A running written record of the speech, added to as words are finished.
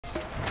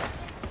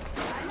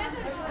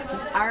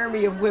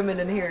army of women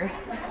in here.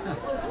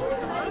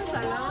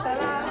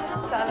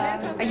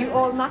 Are you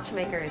all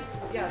matchmakers?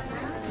 Yes.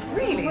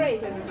 Really?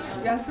 Great.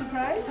 You are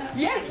surprised?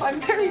 Yes, I'm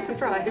very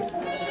surprised.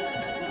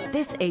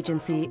 This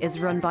agency is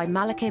run by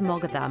Malike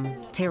Moghadam,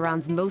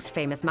 Tehran's most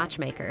famous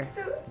matchmaker.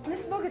 So,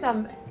 Miss Moghadam,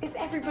 is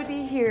everybody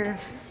here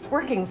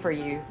working for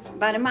you?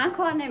 برای من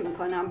کار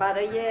نمی‌کنم،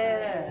 برای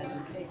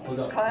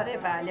کار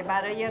بله،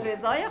 برای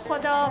رضای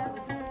خدا.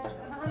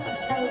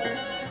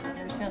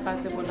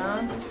 قد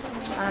بلند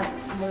از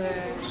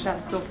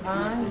 65.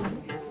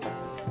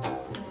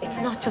 It's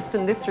not just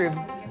in this room.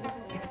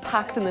 It's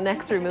packed in the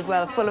next room as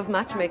well, full of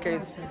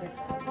matchmakers.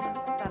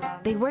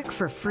 They work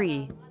for free.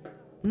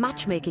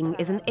 Matchmaking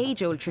is an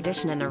age-old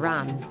tradition in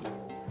Iran.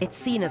 It's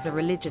seen as a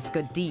religious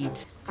good deed.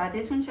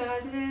 قدتون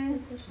چقدره؟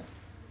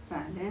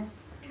 بله.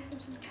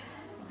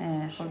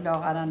 خب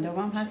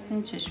لاغرندام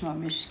هستین، چشما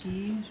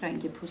مشکی،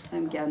 رنگ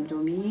پوستم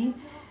گندمی.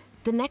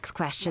 The next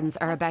questions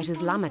are about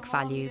Islamic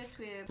values,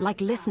 like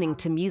listening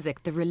to music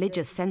the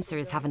religious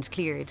censors haven't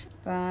cleared.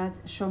 بعد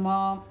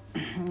شما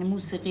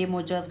موسیقی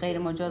مجاز غیر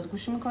مجاز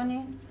گوش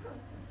میکنین؟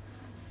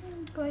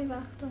 گاهی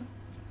وقتا.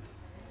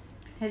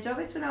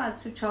 حجابتون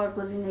از تو 4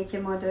 گزینه که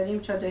ما داریم،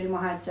 چادری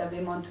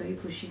محجبه، مانتویی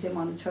پوشیده،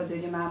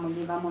 چادری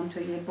معمولی و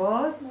مانتویی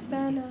باز.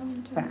 بله.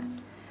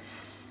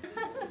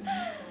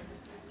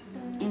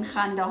 این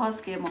خنده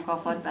هاست که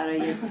مکافات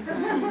برای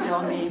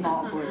جامعه ما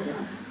آورده.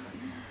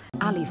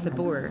 Ali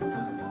Sabur,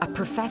 a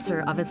professor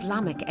of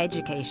Islamic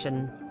education,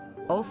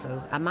 also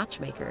a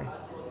matchmaker.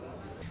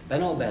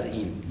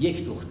 بنابراین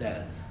یک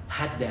دختر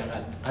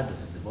حداقل قبل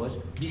از ازدواج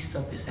 20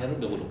 تا پسر رو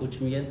به قول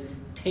خودش میگن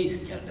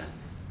تیست کردن.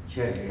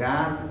 که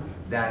غم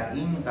در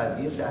این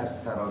قضیه در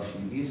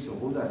سراشیبی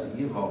سقوط از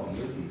یه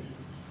واقعیتی.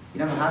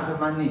 اینم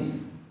حرف من نیست.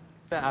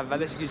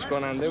 اولش گیج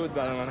کننده بود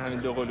برای من همین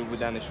دو قلو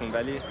بودنشون،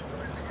 ولی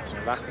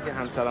وقتی که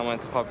همسرمو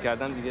انتخاب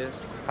کردم دیگه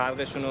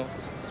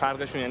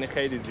فرقشون یعنی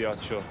خیلی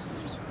زیاد شد.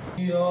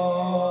 Do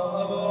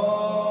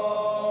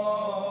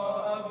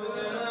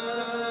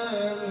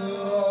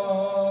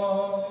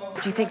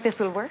you think this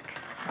will work?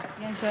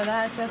 ان شاءالله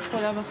هرچی از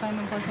خدا بخوایم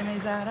این فاطمه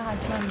زهرا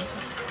حتما میشه.